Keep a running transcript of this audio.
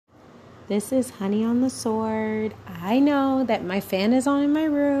This is Honey on the Sword. I know that my fan is on in my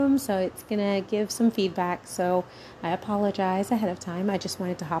room, so it's going to give some feedback. So I apologize ahead of time. I just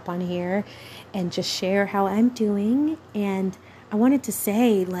wanted to hop on here and just share how I'm doing. And I wanted to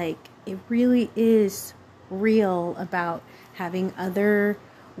say, it really is real about having other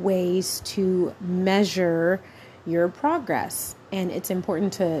ways to measure your progress. And it's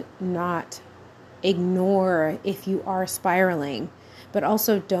important to not ignore if you are spiraling, but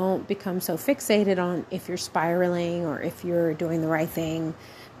also don't become so fixated on if you're spiraling or if you're doing the right thing.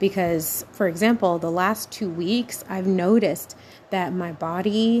 Because, for example, the last 2 weeks, I've noticed that my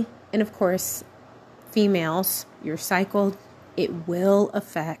body, and of course, females, your cycle, it will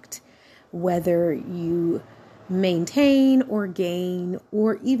affect whether you maintain or gain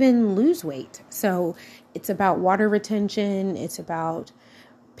or even lose weight. So it's about water retention. It's about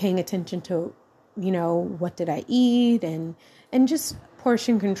paying attention to, what did I eat and just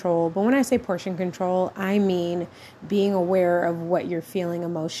portion control. But when I say portion control, I mean being aware of what you're feeling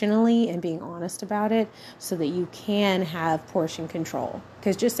emotionally and being honest about it so that you can have portion control.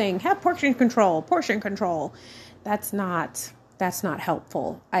 Because just saying, have portion control, that's not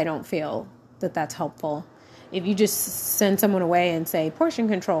helpful. I don't feel that that's helpful. If you just send someone away and say portion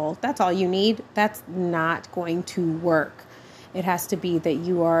control, that's all you need, that's not going to work. It has to be that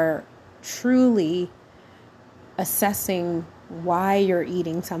you are truly assessing why you're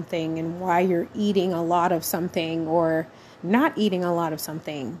eating something and why you're eating a lot of something or not eating a lot of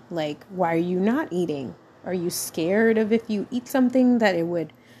something. Like, why are you not eating? Are you scared of if you eat something that it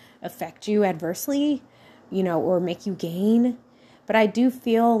would affect you adversely, or make you gain? But I do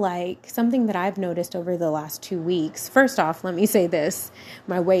feel like something that I've noticed over the last 2 weeks, first off, let me say this,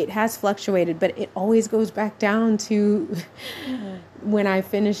 my weight has fluctuated, but it always goes back down to when I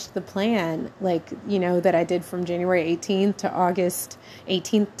finished the plan, that I did from January 18th to August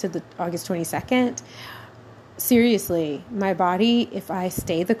 18th to the August 22nd. Seriously, my body, if I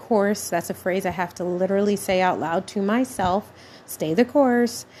stay the course, that's a phrase I have to literally say out loud to myself, stay the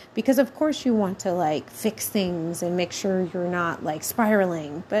course, because of course you want to fix things and make sure you're not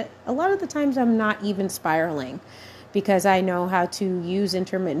spiraling. But a lot of the times I'm not even spiraling because I know how to use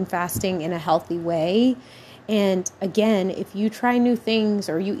intermittent fasting in a healthy way. And again, if you try new things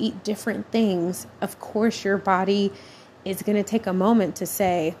or you eat different things, of course your body is going to take a moment to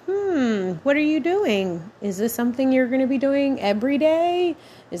say, what are you doing? Is this something you're going to be doing every day?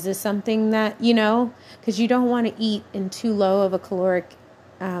 Is this something that, because you don't want to eat in too low of a caloric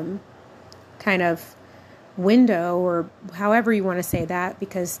kind of window, or however you want to say that,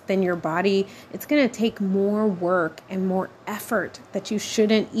 because then your body, it's going to take more work and more effort that you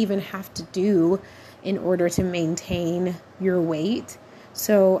shouldn't even have to do in order to maintain your weight.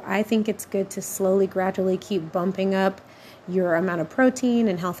 So I think it's good to slowly, gradually keep bumping up your amount of protein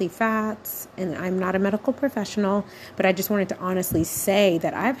and healthy fats. And I'm not a medical professional, but I just wanted to honestly say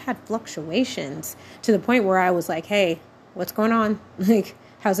that I've had fluctuations to the point where I was like, hey, what's going on?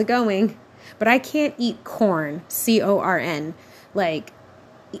 How's it going? But I can't eat corn, corn.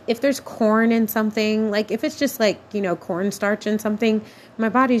 If there's corn in something, if it's just cornstarch in something, my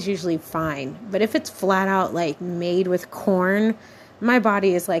body's usually fine. But if it's flat out made with corn, my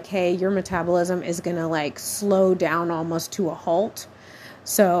body is hey, your metabolism is going to slow down almost to a halt.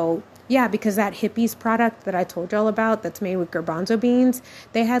 So yeah, because that Hippies product that I told y'all about that's made with garbanzo beans,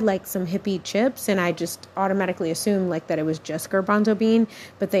 they had some hippie chips, and I just automatically assumed that it was just garbanzo bean,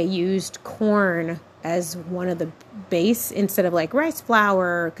 but they used corn as one of the base instead of rice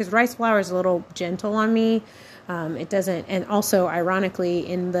flour, because rice flour is a little gentle on me. It doesn't, and also ironically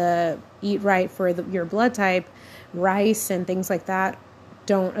in the Eat Right for your blood type, rice and things like that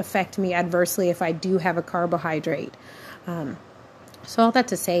don't affect me adversely if I do have a carbohydrate. So all that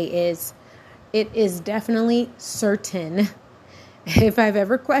to say is, it is definitely certain, if I've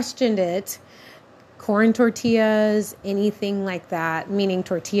ever questioned it, corn tortillas, anything like that, meaning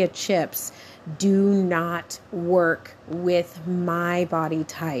tortilla chips, do not work with my body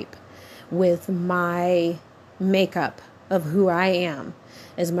type, with my makeup of who I am.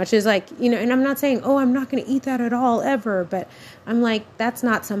 As much as and I'm not saying, I'm not going to eat that at all ever, but I'm that's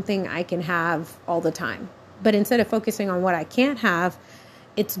not something I can have all the time. But instead of focusing on what I can't have,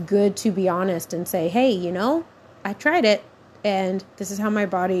 it's good to be honest and say, hey, I tried it and this is how my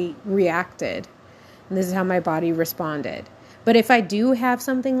body reacted and this is how my body responded. But if I do have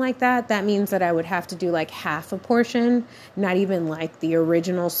something like that, that means that I would have to do half a portion, not even the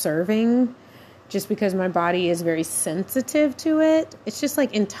original serving, just because my body is very sensitive to it. It's just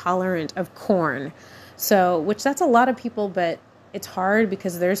intolerant of corn. So, which that's a lot of people, but it's hard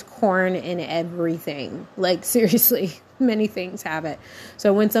because there's corn in everything. Seriously, many things have it.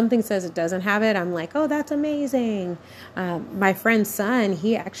 So when something says it doesn't have it, I'm like, oh, that's amazing. My friend's son,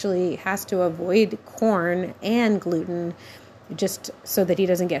 he actually has to avoid corn and gluten just so that he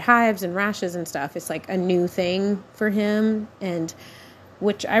doesn't get hives and rashes and stuff. It's like a new thing for him, and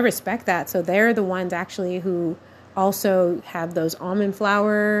which I respect that. So they're the ones actually who also have those almond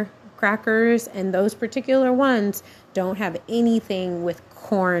flour crackers, and those particular ones don't have anything with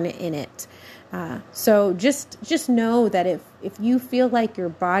corn in it. So just know that if you feel like your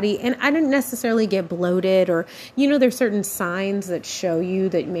body, and I didn't necessarily get bloated, or, there's certain signs that show you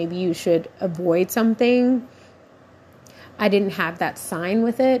that maybe you should avoid something. I didn't have that sign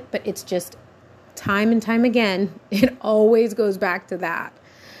with it, but it's just time and time again, it always goes back to that.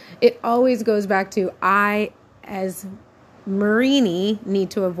 It always goes back to, I, as Marini, need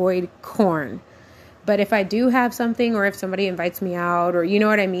to avoid corn. But if I do have something, or if somebody invites me out, or you know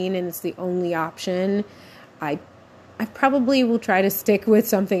what I mean, and it's the only option, I probably will try to stick with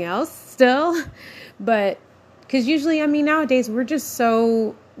something else still. But because usually, nowadays we're just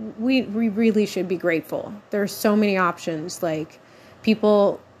so, we really should be grateful. There's so many options. Like,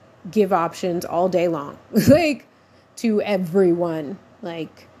 people give options all day long, like, to everyone.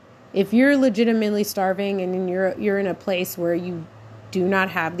 Like, if you're legitimately starving and you're in a place where you do not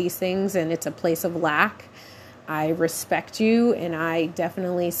have these things and it's a place of lack, I respect you, and I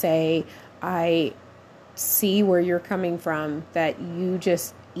definitely say I see where you're coming from, that you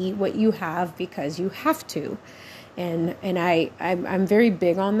just eat what you have because you have to. And I'm very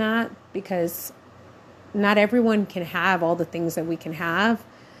big on that, because not everyone can have all the things that we can have,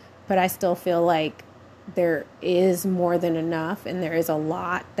 but I still feel like there is more than enough, and there is a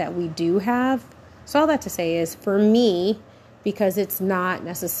lot that we do have. So all that to say is, for me, because it's not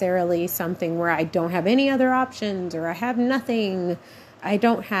necessarily something where I don't have any other options, or I have nothing. I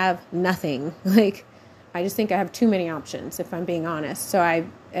don't have nothing. Like, I just think I have too many options, if I'm being honest. So I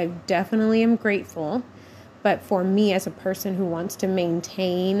definitely am grateful. But for me, as a person who wants to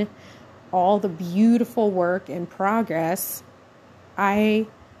maintain all the beautiful work and progress, I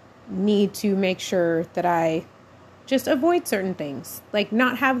need to make sure that I just avoid certain things, like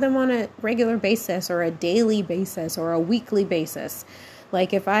not have them on a regular basis, or a daily basis, or a weekly basis.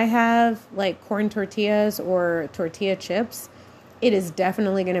 Like, if I have like corn tortillas or tortilla chips, it is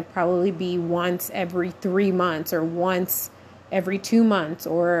definitely going to probably be once every 3 months, or once every 2 months,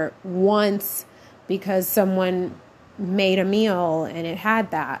 or once because someone made a meal and it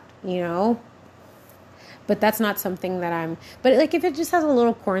had that, But that's not something that but like, if it just has a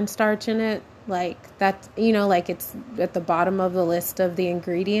little cornstarch in it, like that, like it's at the bottom of the list of the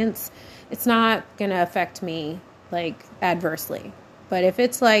ingredients, it's not going to affect me like adversely. But if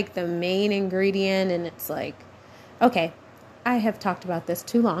it's like the main ingredient and it's like, okay, I have talked about this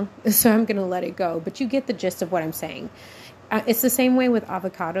too long, so I'm going to let it go. But you get the gist of what I'm saying. It's the same way with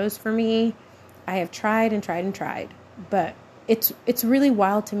avocados for me. I have tried and tried and tried, but it's really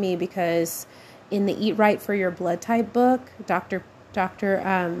wild to me, because in the Eat Right for Your Blood Type book, Dr.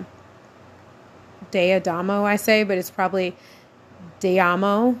 D'Adamo, I say, but it's probably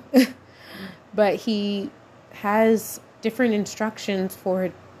D'Amo, but he has different instructions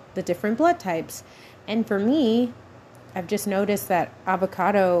for the different blood types. And for me, I've just noticed that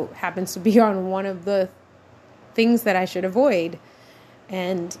avocado happens to be on one of the things that I should avoid.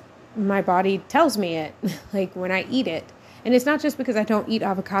 And my body tells me it, like when I eat it. And it's not just because I don't eat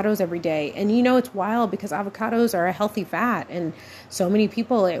avocados every day. And it's wild, because avocados are a healthy fat, and so many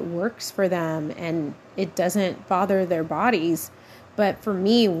people, it works for them and it doesn't bother their bodies. But for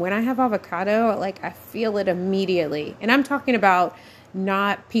me, when I have avocado, like, I feel it immediately. And I'm talking about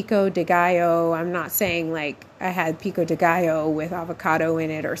not pico de gallo. I'm not saying like I had pico de gallo with avocado in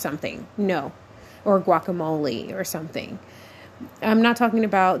it or something. No. Or guacamole or something. I'm not talking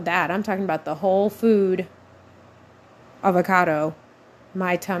about that. I'm talking about the whole food avocado.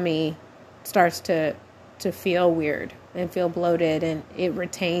 My tummy starts to feel weird and feel bloated, and it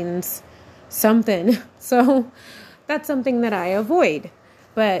retains something. So that's something that I avoid.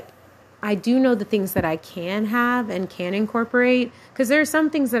 But I do know the things that I can have and can incorporate, because there are some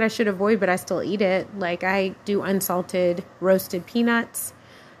things that I should avoid, but I still eat it. Like, I do unsalted roasted peanuts.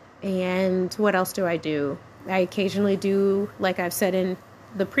 And what else do? I occasionally do, like I've said in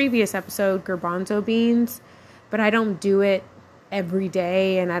the previous episode, garbanzo beans, but I don't do it every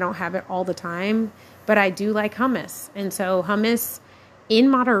day and I don't have it all the time. But I do like hummus. And so hummus in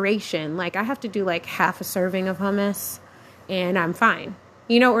moderation, like I have to do like half a serving of hummus and I'm fine.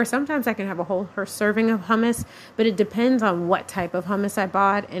 Or sometimes I can have a whole serving of hummus, but it depends on what type of hummus I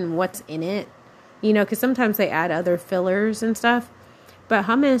bought and what's in it, because sometimes they add other fillers and stuff. But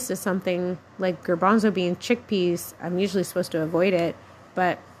hummus is something like garbanzo bean, chickpeas. I'm usually supposed to avoid it,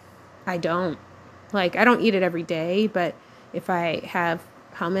 but I don't. Like, I don't eat it every day, but if I have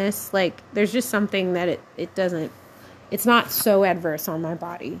hummus, like, there's just something that it doesn't, it's not so adverse on my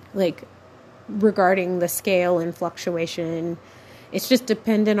body. Like, regarding the scale and fluctuation, it's just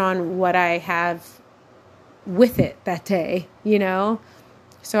dependent on what I have with it that day, you know?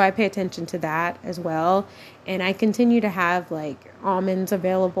 So I pay attention to that as well. And I continue to have like almonds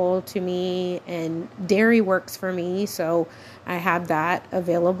available to me, and dairy works for me. So I have that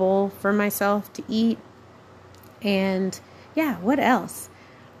available for myself to eat. And yeah, what else?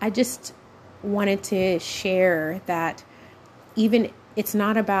 I just wanted to share that even it's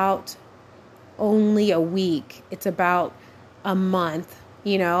not about only a week. It's about a month,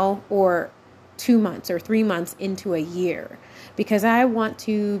 you know, or 2 months or 3 months into a year, because I want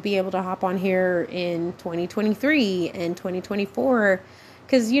to be able to hop on here in 2023 and 2024,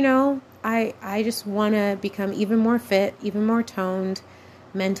 because, you know, I just want to become even more fit, even more toned,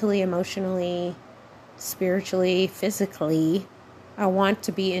 mentally, emotionally, spiritually, physically. I want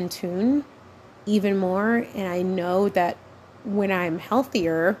to be in tune even more, and I know that when I'm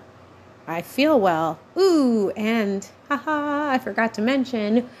healthier, I feel well. Ooh, and I forgot to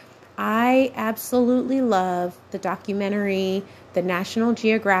mention, I absolutely love the documentary, the National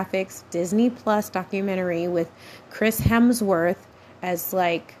Geographic's Disney Plus documentary with Chris Hemsworth as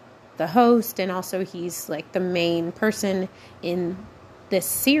like the host, and also he's like the main person in this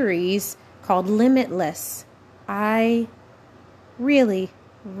series called Limitless. I really,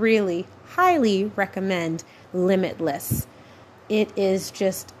 really highly recommend Limitless. It is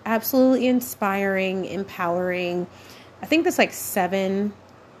just absolutely inspiring, empowering. I think there's like 7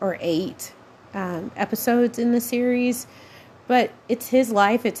 or 8 episodes in the series, but it's his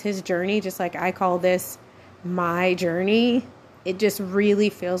life, it's his journey, just like I call this my journey. It just really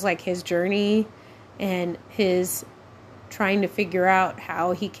feels like his journey and his trying to figure out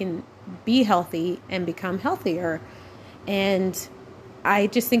how he can be healthy and become healthier. And I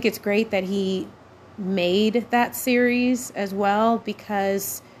just think it's great that he made that series as well,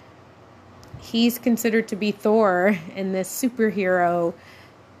 because he's considered to be Thor and this superhero,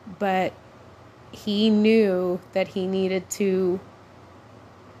 but he knew that he needed to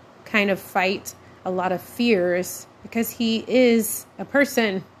kind of fight a lot of fears, because he is a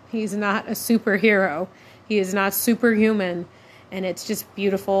person. He's not a superhero. He is not superhuman. And it's just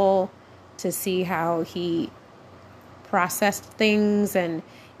beautiful to see how he processed things, and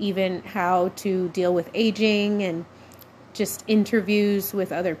even how to deal with aging, and just interviews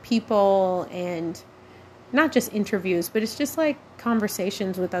with other people, and not just interviews, but it's just like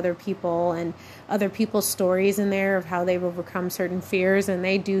conversations with other people and other people's stories in there of how they've overcome certain fears, and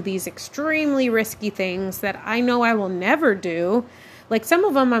they do these extremely risky things that I know I will never do. Like some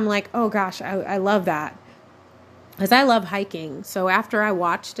of them I'm like, oh gosh, I love that, because I love hiking. So after I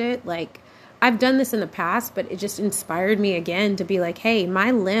watched it, like, I've done this in the past, but it just inspired me again to be like, hey, my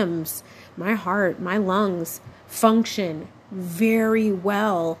limbs, my heart, my lungs function very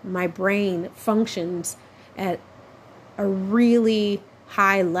well. My brain functions at a really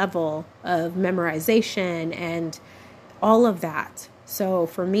high level of memorization and all of that. So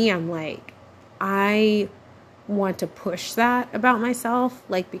for me, I'm like, I want to push that about myself,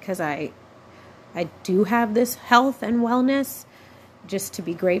 like, because I do have this health and wellness, just to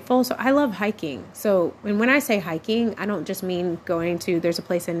be grateful. So I love hiking. So when I say hiking, I don't just mean going to, there's a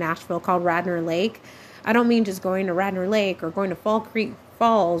place in Nashville called Radnor Lake. I don't mean just going to Radnor Lake or going to Fall Creek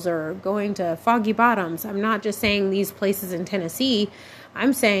Falls or going to Foggy Bottoms. I'm not just saying these places in Tennessee.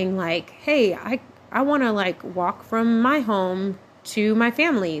 I'm saying like, hey, I want to like walk from my home to my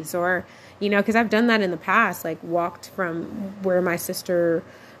family's, or, you know, because I've done that in the past, like walked from where my sister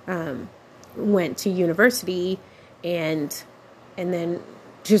went to university, and then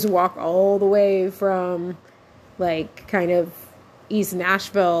just walk all the way from like kind of East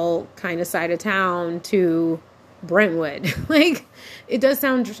Nashville kind of side of town to Brentwood. Like, it does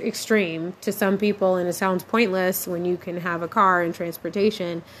sound extreme to some people, and it sounds pointless when you can have a car and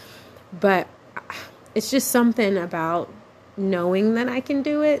transportation, but it's just something about knowing that I can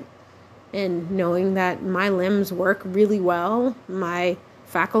do it, and knowing that my limbs work really well, my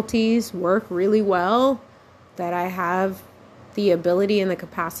faculties work really well, that I have the ability and the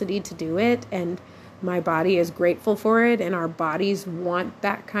capacity to do it, and my body is grateful for it, and our bodies want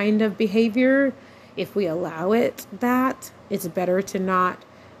that kind of behavior. If we allow it, that it's better to not,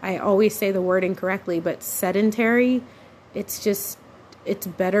 I always say the word incorrectly, but sedentary. It's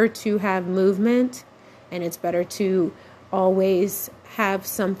better to have movement, and it's better to always have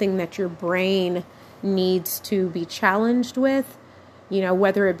something that your brain needs to be challenged with,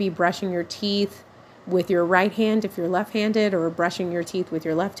 whether it be brushing your teeth with your right hand if you're left-handed, or brushing your teeth with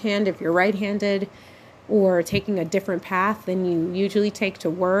your left hand if you're right-handed, or taking a different path than you usually take to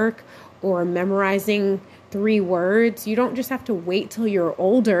work, or memorizing 3 words. You don't just have to wait till you're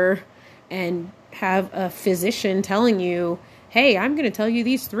older and have a physician telling you, hey, I'm going to tell you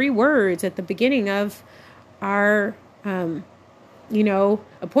these 3 words at the beginning of our,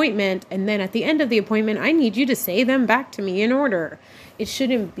 appointment. And then at the end of the appointment, I need you to say them back to me in order. It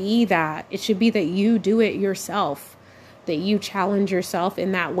shouldn't be that. It should be that you do it yourself, that you challenge yourself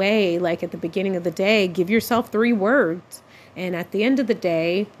in that way. Like at the beginning of the day, give yourself 3 words. And at the end of the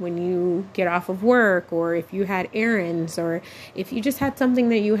day, when you get off of work, or if you had errands, or if you just had something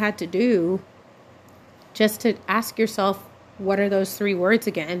that you had to do, just to ask yourself, what are those 3 words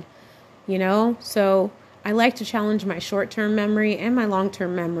again? So I like to challenge my short-term memory and my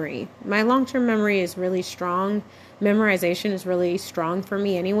long-term memory. My long-term memory is really strong. Memorization is really strong for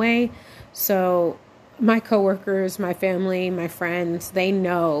me anyway. So my coworkers, my family, my friends, they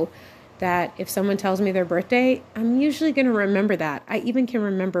know that if someone tells me their birthday, I'm usually going to remember that. I even can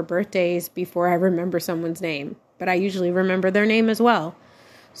remember birthdays before I remember someone's name, but I usually remember their name as well.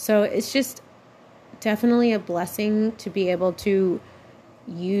 So it's just definitely a blessing to be able to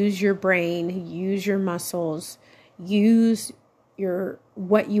use your brain, use your muscles, use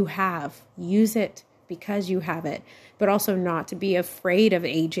what you have, use it because you have it, but also not to be afraid of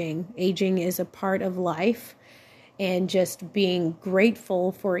aging. Aging is a part of life, and just being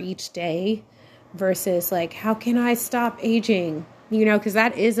grateful for each day versus like, how can I stop aging? Because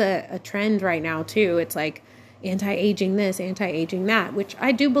that is a trend right now too. It's like anti-aging this, anti-aging that, which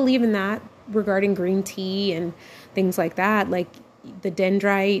I do believe in that regarding green tea and things like that. Like the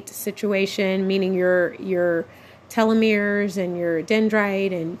dendrite situation, meaning your telomeres and your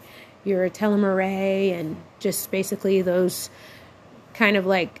dendrite and your telomere, and just basically those kind of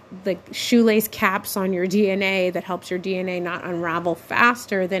like the shoelace caps on your DNA that helps your DNA not unravel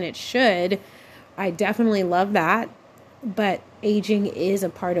faster than it should. I definitely love that. But aging is a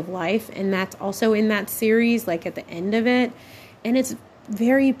part of life, and that's also in that series, like at the end of it. And it's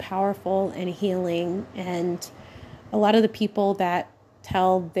very powerful and healing. And a lot of the people that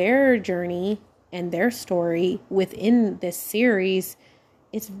tell their journey and their story within this series,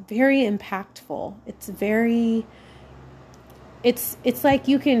 it's very impactful. It's like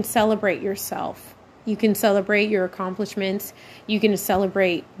you can celebrate yourself. You can celebrate your accomplishments. You can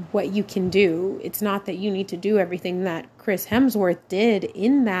celebrate what you can do. It's not that you need to do everything that Chris Hemsworth did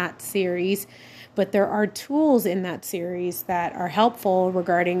in that series, but there are tools in that series that are helpful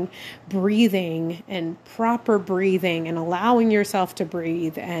regarding breathing and proper breathing and allowing yourself to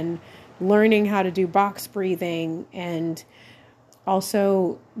breathe and learning how to do box breathing, and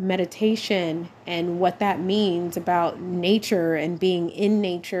also meditation and what that means about nature and being in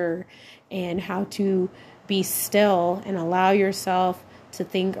nature, and how to be still and allow yourself to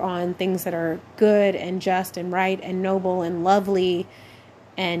think on things that are good and just and right and noble and lovely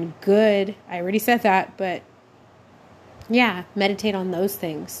and good. I already said that, but yeah, meditate on those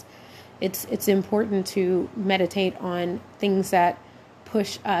things. It's important to meditate on things that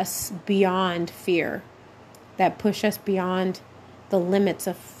push us beyond fear, that push us beyond the limits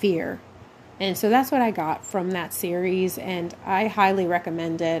of fear. And so that's what I got from that series, and I highly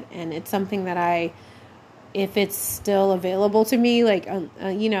recommend it. And it's something that if it's still available to me, like,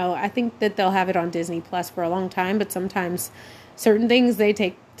 I think that they'll have it on Disney Plus for a long time, but sometimes certain things, they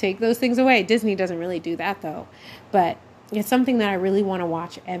take those things away. Disney doesn't really do that though, but it's something that I really want to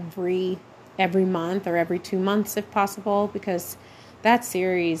watch every month or every 2 months if possible, because that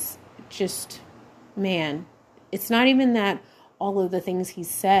series just, man, it's not even that all of the things he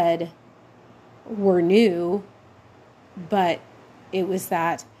said were new, but it was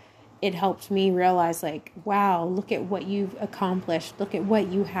that it helped me realize, like, wow, look at what you've accomplished. Look at what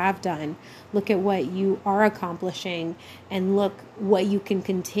you have done. Look at what you are accomplishing, and look what you can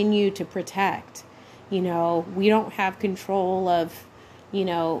continue to protect. We don't have control of,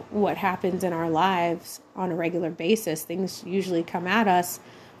 what happens in our lives on a regular basis. Things usually come at us,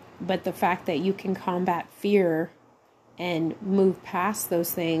 but the fact that you can combat fear and move past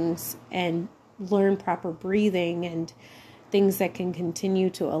those things and learn proper breathing and things that can continue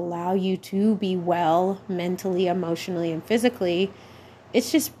to allow you to be well mentally, emotionally, and physically,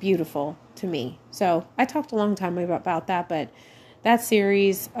 it's just beautiful to me. So I talked a long time about that, but that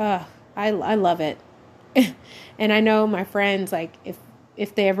series, I love it. And I know my friends, like,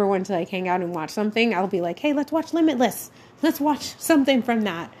 if they ever want to like hang out and watch something, I'll be like, hey, let's watch Limitless. Let's watch something from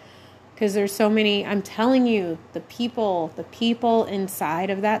that. Because there's so many, I'm telling you, the people inside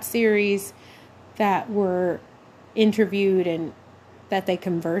of that series that were interviewed and that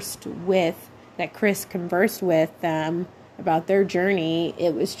Chris conversed with them about their journey,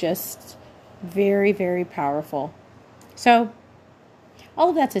 it was just very, very powerful. So all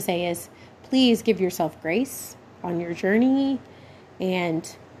of that to say is, please give yourself grace on your journey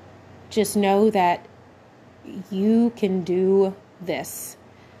and just know that you can do this.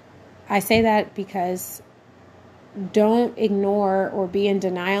 I say that because don't ignore or be in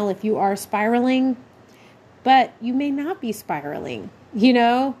denial if you are spiraling, but you may not be spiraling,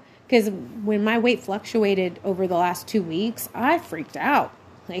 because when my weight fluctuated over the last 2 weeks, I freaked out.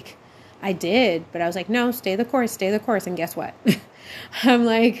 Like I did, but I was like, no, stay the course. And guess what? I'm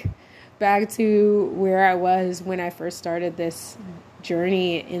like back to where I was when I first started this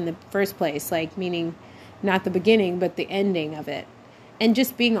journey in the first place, like meaning not the beginning, but the ending of it. And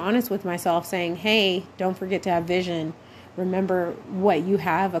just being honest with myself, saying, hey, don't forget to have vision. Remember what you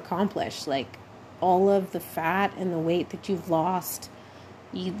have accomplished, like all of the fat and the weight that you've lost.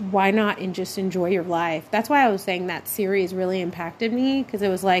 Why not just enjoy your life? That's why I was saying that series really impacted me, because it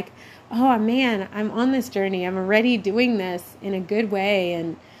was like, oh man, I'm on this journey. I'm already doing this in a good way.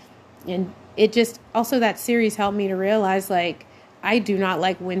 And it just, also that series helped me to realize, like, I do not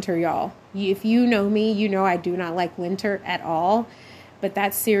like winter, y'all. If you know me, you know I do not like winter at all. But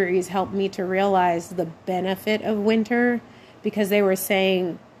that series helped me to realize the benefit of winter, because they were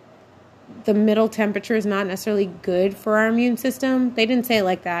saying the middle temperature is not necessarily good for our immune system. They didn't say it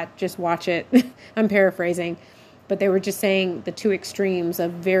like that. Just watch it. I'm paraphrasing. But they were just saying the two extremes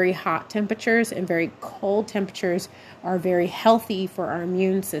of very hot temperatures and very cold temperatures are very healthy for our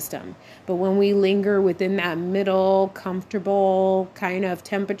immune system. But when we linger within that middle, comfortable kind of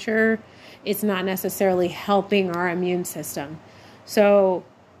temperature, it's not necessarily helping our immune system. So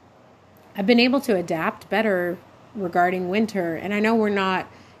I've been able to adapt better regarding winter. And I know we're not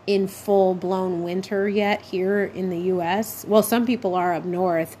in full-blown winter yet here in the U.S. Well, some people are up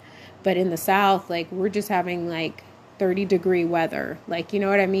north, but in the South, like, we're just having like 30-degree weather. Like, you know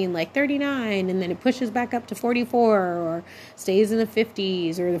what I mean? Like 39, and then it pushes back up to 44 or stays in the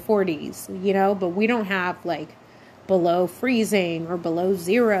 50s or the 40s, but we don't have like below freezing or below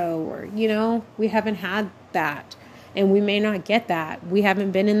zero, or, we haven't had that. And we may not get that. We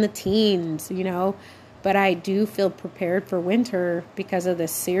haven't been in the teens, but I do feel prepared for winter because of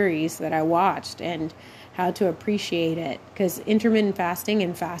this series that I watched and how to appreciate it. Because intermittent fasting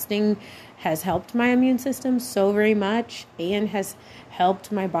and fasting has helped my immune system so very much, and has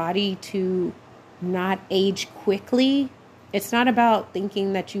helped my body to not age quickly. It's not about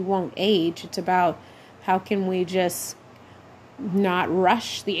thinking that you won't age. It's about how can we just not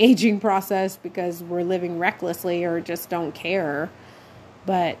rush the aging process because we're living recklessly or just don't care.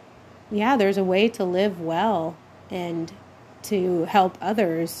 But yeah, there's a way to live well and to help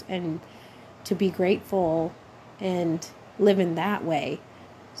others and to be grateful and live in that way.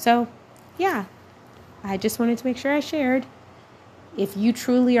 So yeah, I just wanted to make sure I shared. If you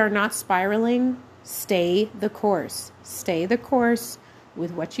truly are not spiraling, stay the course. Stay the course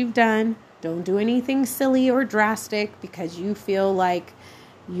with what you've done. Don't do anything silly or drastic because you feel like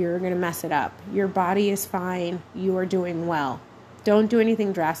you're going to mess it up. Your body is fine. You are doing well. Don't do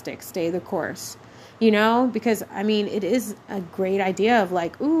anything drastic. Stay the course. Because, it is a great idea of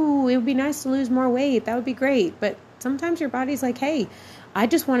like, ooh, it would be nice to lose more weight. That would be great. But sometimes your body's like, hey, I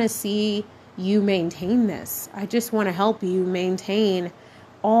just want to see you maintain this. I just want to help you maintain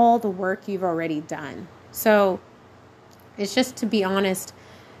all the work you've already done. So it's just, to be honest,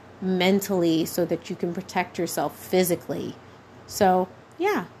 mentally, so that you can protect yourself physically. So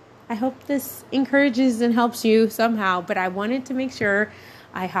yeah, I hope this encourages and helps you somehow, but I wanted to make sure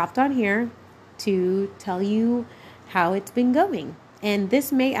I hopped on here to tell you how it's been going. And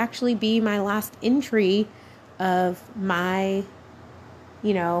this may actually be my last entry of my,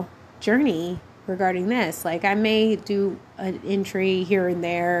 journey regarding this. Like, I may do an entry here and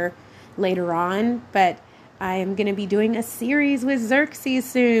there later on, but I am going to be doing a series with Xerxes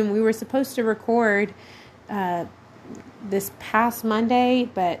soon. We were supposed to record this past Monday,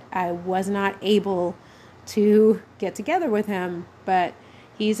 but I was not able to get together with him. But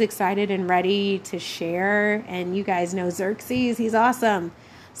he's excited and ready to share. And you guys know Xerxes. He's awesome.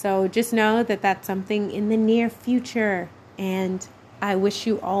 So just know that that's something in the near future. And I wish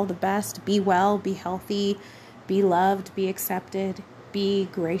you all the best. Be well, be healthy, be loved, be accepted, be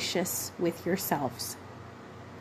gracious with yourselves.